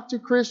talked to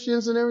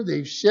Christians and everything,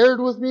 they've shared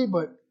with me,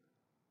 but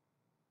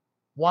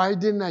why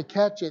didn't I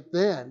catch it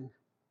then?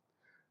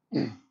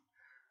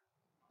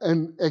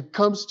 And it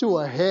comes to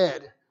a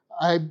head.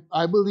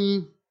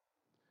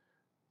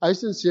 I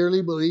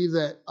sincerely believe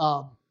that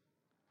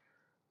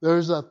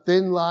there's a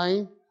thin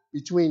line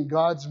between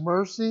God's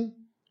mercy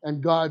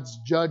and God's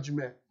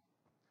judgment.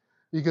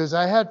 Because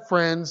I had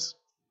friends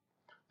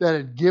that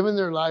had given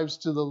their lives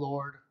to the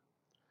Lord,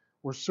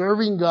 were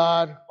serving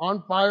God,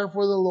 on fire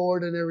for the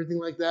Lord and everything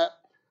like that,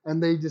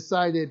 and they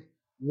decided,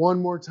 one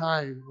more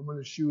time, I'm going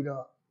to shoot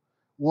up.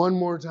 One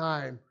more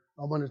time,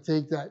 I'm going to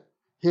take that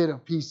hit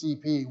of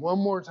PCP. One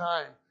more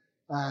time,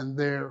 and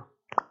they're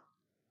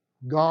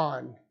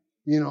gone,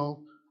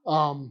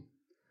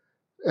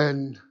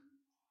 and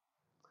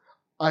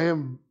I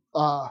am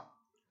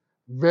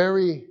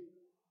very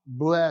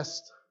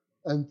blessed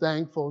and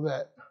thankful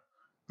that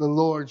the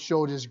Lord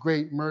showed His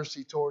great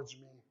mercy towards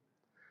me,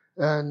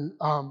 and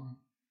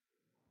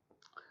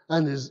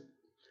His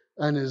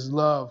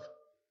love,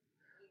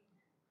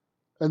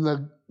 and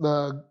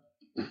the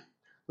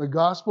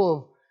gospel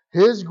of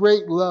His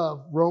great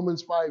love,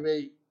 Romans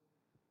 5:8.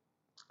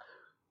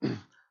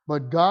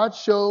 But God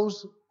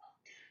shows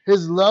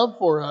His love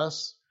for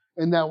us,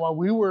 and that while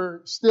we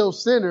were still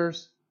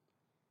sinners,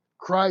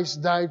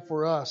 Christ died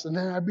for us. And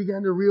then I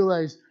began to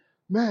realize,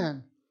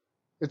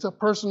 it's a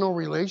personal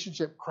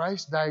relationship.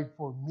 Christ died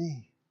for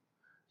me,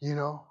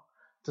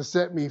 to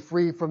set me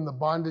free from the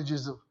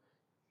bondages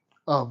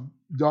of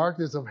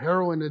darkness, of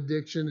heroin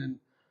addiction, and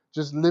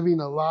just living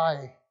a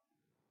lie.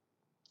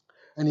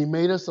 And He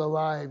made us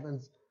alive.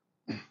 And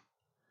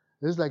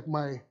this is like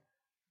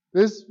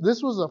this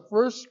was the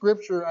first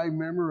scripture I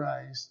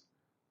memorized.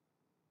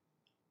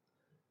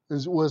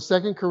 It was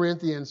 2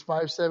 Corinthians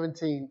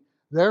 5:17.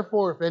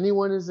 Therefore, if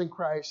anyone is in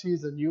Christ, he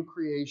is a new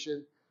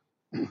creation.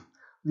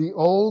 The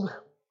old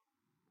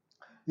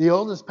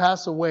has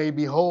passed away.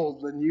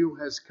 Behold, the new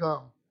has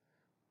come.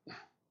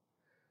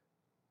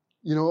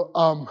 You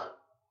know,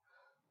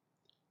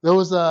 there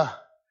was a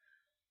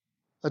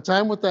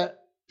time with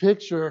that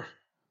picture.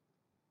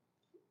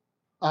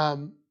 I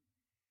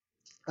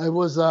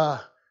was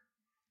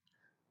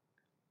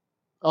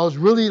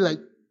really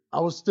I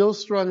was still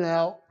strung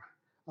out.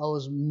 I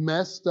was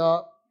messed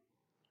up.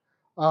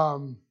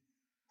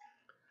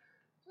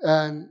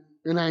 And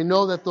I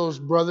know that those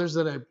brothers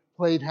that I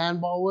played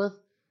handball with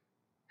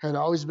had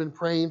always been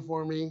praying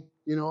for me,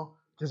 you know,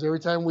 because every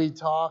time we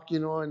talk, you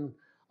know,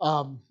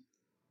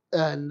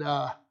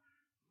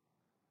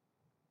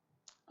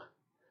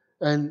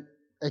 and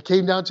it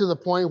came down to the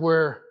point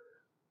where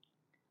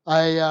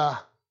I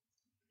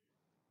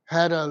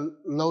had a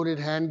loaded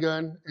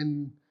handgun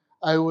and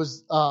I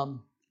was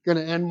going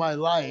to end my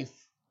life.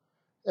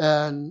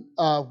 And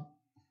I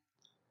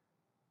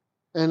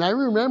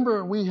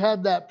remember we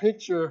had that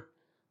picture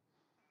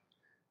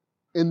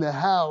in the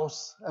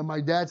house at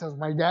my dad's house.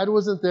 My dad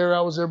wasn't there. I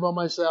was there by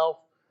myself.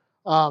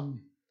 And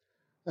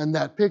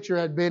that picture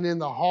had been in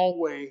the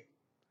hallway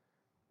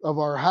of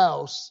our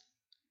house.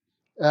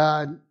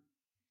 And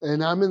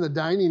I'm in the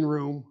dining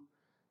room.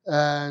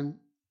 And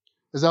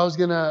as I was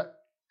going to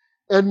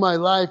end my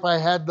life, I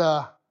had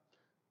the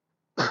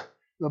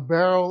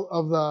barrel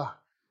of the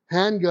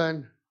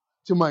handgun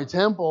to my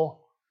temple.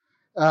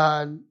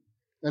 And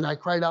I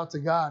cried out to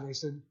God. I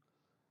said,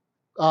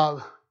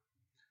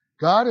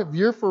 God, if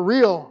you're for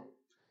real,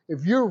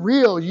 if you're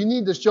real, you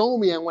need to show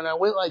me. And when I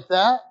went like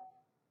that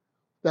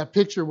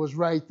picture was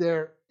right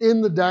there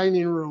in the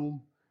dining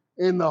room,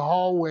 in the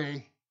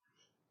hallway.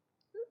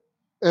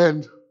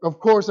 And of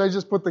course, I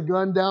just put the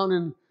gun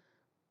down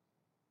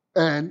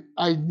and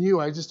I knew.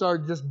 I just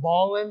started just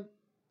bawling.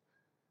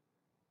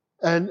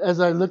 And as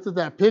I looked at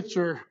that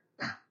picture,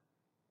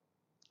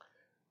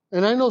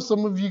 and I know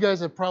some of you guys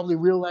have probably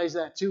realized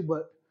that too,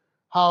 but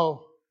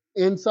how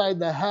inside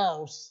the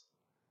house,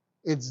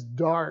 it's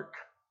dark.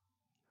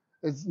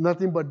 It's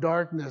nothing but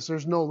darkness.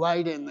 There's no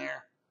light in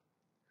there.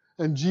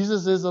 And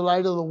Jesus is the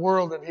light of the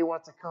world, and He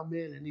wants to come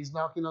in, and He's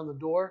knocking on the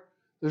door.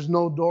 There's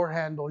no door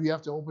handle. You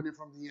have to open it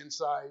from the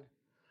inside.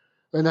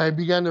 And I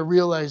began to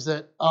realize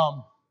that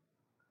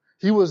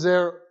He was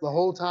there the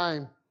whole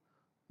time,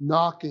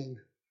 knocking.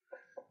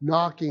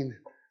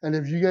 And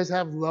if you guys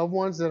have loved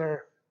ones that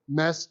are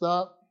messed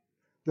up,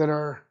 that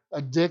are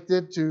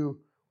addicted to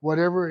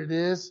whatever it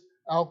is,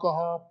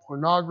 alcohol,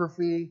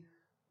 pornography,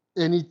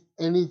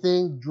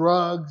 anything,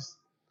 drugs,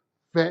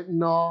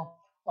 fentanyl,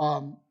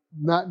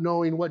 not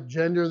knowing what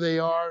gender they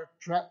are,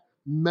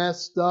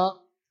 messed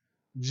up,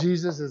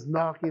 Jesus is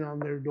knocking on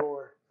their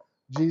door.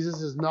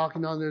 Jesus is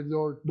knocking on their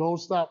door. Don't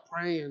stop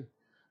praying.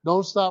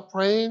 Don't stop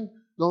praying.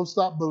 Don't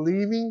stop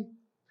believing.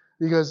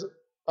 Because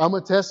I'm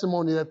a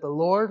testimony that the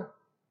Lord,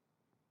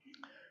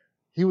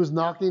 He was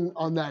knocking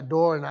on that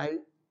door and I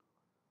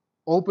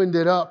opened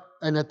it up.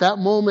 And at that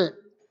moment,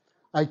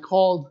 I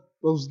called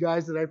those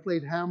guys that I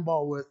played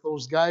handball with,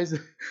 those guys,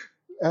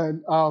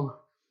 and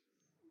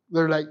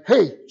they're like,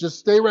 hey, just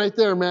stay right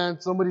there, man.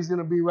 Somebody's going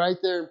to be right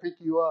there and pick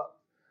you up.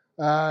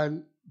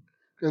 And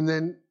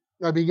then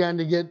I began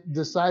to get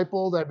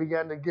discipled. I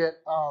began to get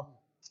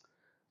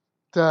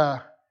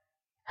to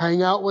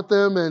hang out with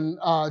them and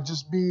I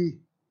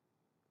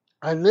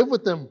lived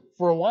with them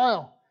for a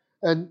while.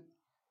 And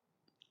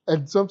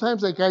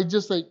sometimes I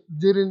just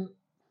didn't.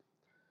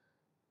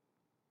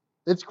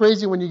 It's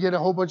crazy when you get a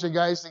whole bunch of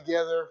guys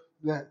together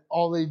that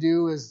all they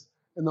do is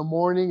in the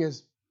morning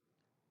is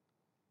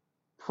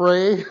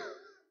pray,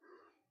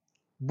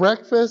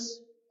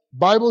 breakfast,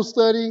 Bible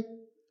study,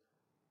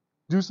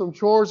 do some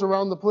chores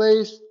around the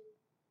place,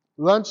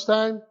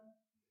 lunchtime,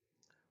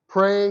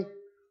 pray,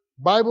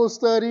 Bible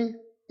study,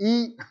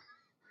 eat.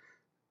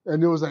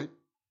 And it was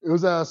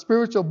a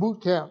spiritual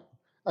boot camp.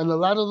 And a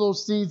lot of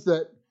those seeds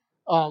that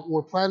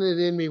were planted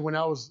in me when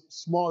I was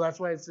small,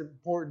 that's why it's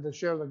important to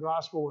share the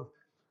gospel with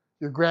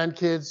your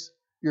grandkids,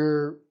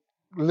 your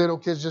little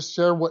kids. Just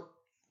share what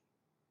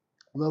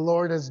the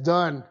Lord has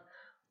done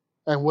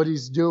and what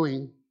He's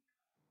doing.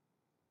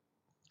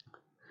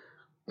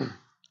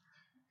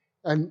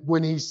 And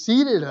when He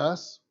seated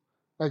us,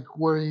 like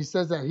where He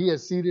says that He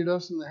has seated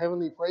us in the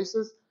heavenly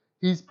places,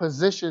 He's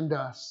positioned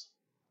us.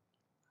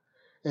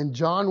 In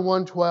John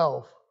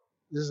 1:12,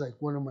 this is like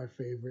one of my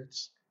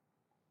favorites.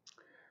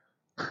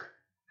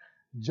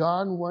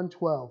 John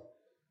 1:12.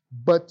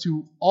 But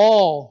to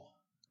all,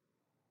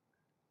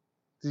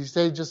 did He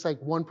say just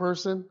like one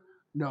person?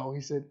 No,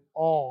 He said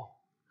all.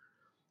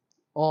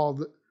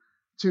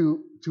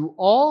 To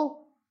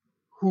all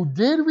who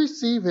did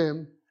receive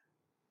Him,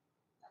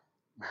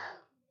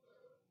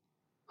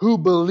 who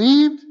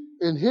believed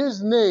in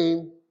his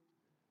name,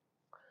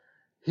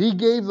 he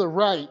gave the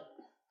right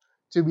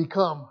to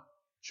become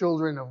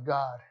children of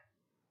God.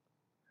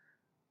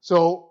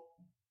 So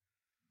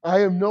I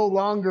am no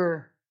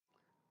longer,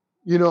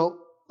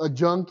 a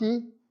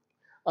junkie.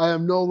 I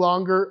am no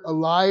longer a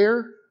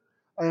liar.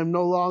 I am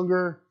no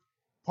longer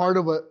part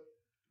of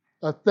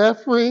a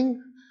theft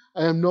ring.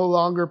 I am no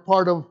longer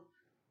part of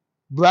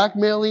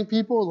blackmailing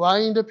people,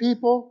 lying to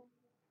people.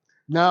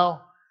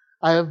 Now,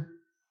 I have,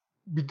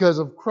 because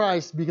of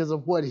Christ, because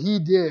of what He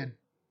did,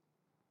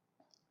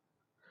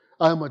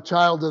 I am a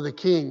child of the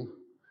King.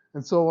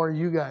 And so are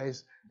you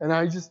guys. And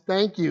I just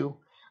thank you.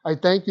 I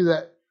thank you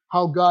that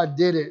how God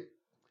did it.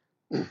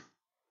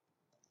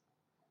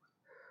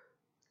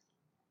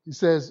 He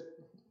says,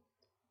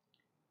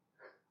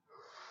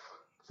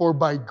 for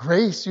by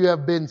grace you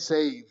have been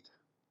saved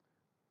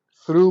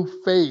through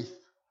faith.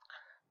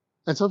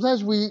 And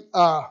sometimes we,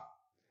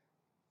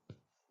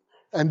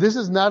 and this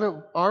is not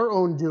our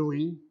own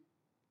doing.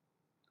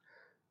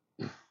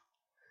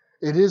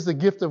 It is the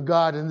gift of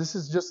God. And this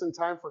is just in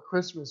time for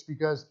Christmas,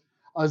 because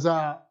as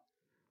I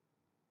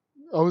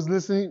was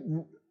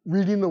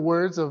reading the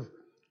words of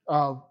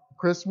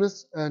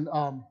Christmas, and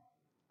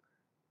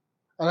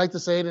I like to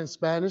say it in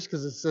Spanish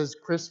because it says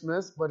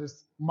Christmas, but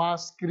it's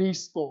Más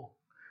Cristo,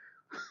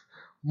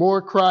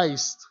 more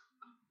Christ,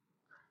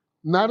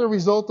 not a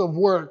result of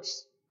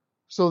works,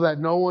 so that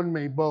no one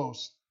may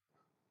boast.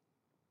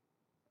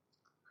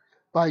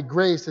 By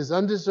grace, His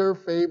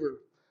undeserved favor,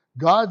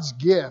 God's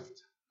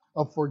gift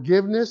of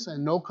forgiveness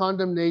and no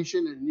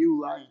condemnation and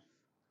new life.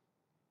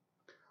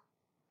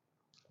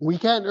 We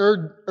can't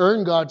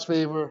earn God's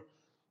favor.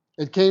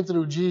 It came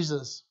through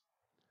Jesus.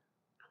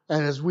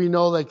 And as we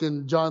know, like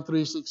in John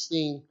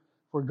 3:16,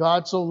 for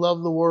God so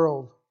loved the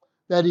world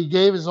that He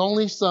gave His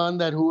only Son,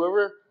 that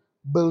whoever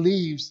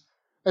believes.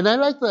 And I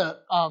like to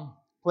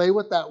play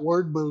with that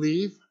word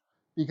believe,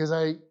 because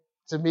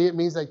to me it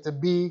means like to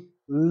be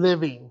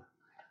living.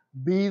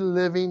 Be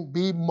living,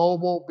 be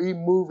mobile, be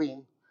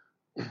moving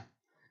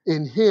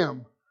in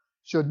Him,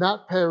 should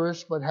not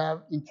perish but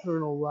have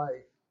eternal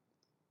life.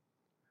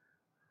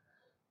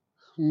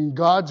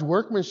 God's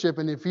workmanship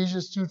in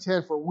Ephesians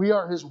 2:10, for we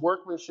are His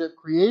workmanship,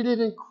 created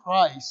in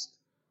Christ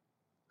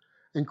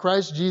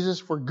Jesus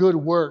for good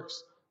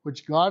works,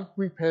 which God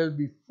prepared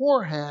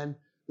beforehand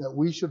that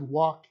we should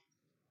walk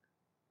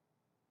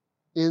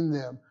in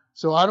them.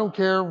 So I don't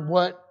care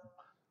what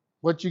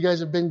you guys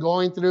have been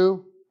going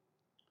through,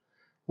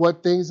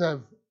 what things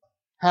have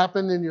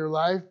happened in your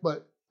life,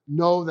 but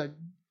know that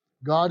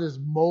God is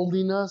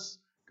molding us,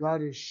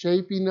 God is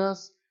shaping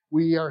us.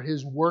 We are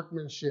His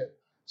workmanship,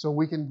 so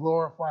we can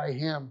glorify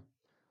Him.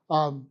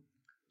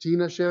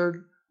 Tina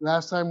shared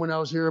last time when I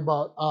was here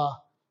about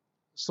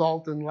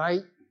salt and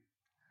light.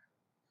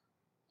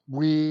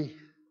 We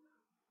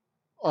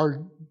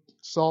are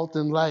salt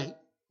and light,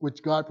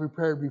 which God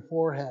prepared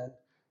beforehand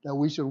that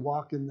we should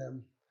walk in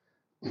them.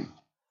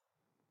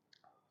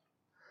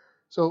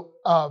 So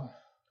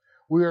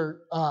we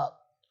are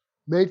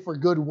made for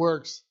good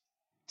works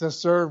to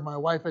serve. My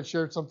wife had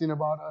shared something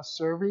about us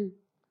serving.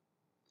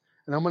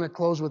 And I'm going to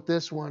close with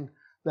this one,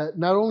 that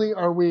not only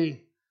are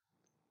we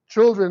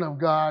children of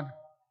God,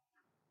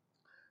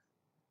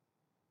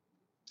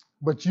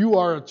 but you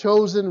are a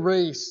chosen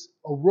race,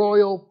 a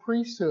royal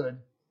priesthood,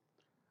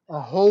 a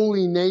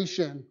holy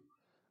nation,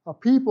 a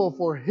people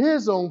for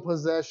His own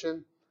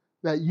possession,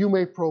 that you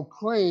may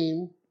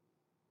proclaim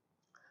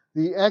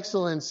the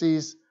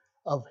excellencies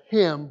of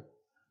Him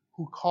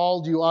who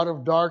called you out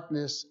of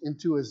darkness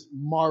into His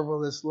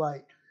marvelous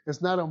light.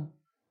 It's not a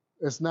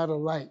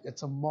light,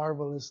 it's a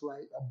marvelous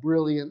light, a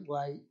brilliant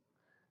light.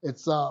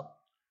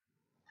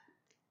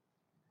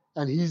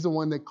 And He's the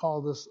one that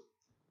called us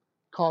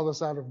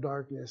out of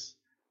darkness.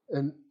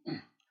 And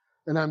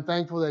I'm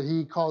thankful that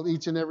He called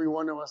each and every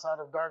one of us out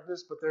of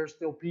darkness, but there are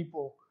still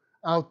people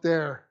out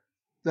there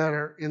that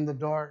are in the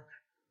dark.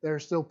 There are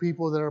still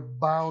people that are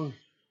bound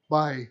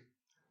by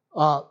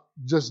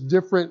just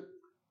different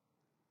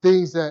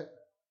things that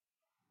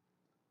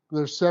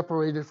they're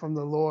separated from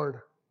the Lord.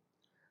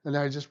 And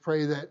I just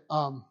pray that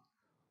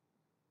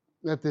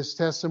that this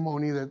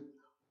testimony, that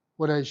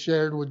what I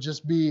shared would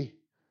just be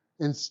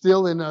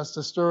instilled in us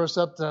to stir us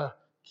up to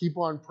keep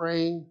on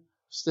praying,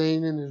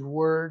 staying in His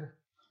Word,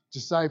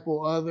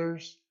 disciple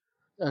others,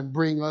 and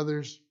bring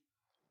others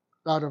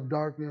out of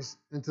darkness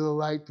into the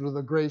light through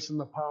the grace and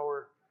the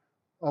power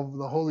of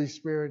the Holy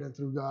Spirit and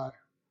through God.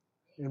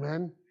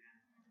 Amen.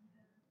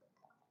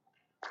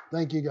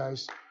 Thank you,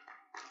 guys.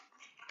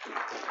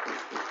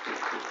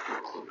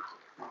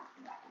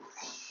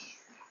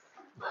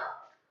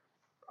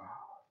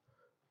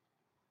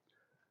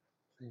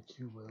 Thank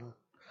you, brother.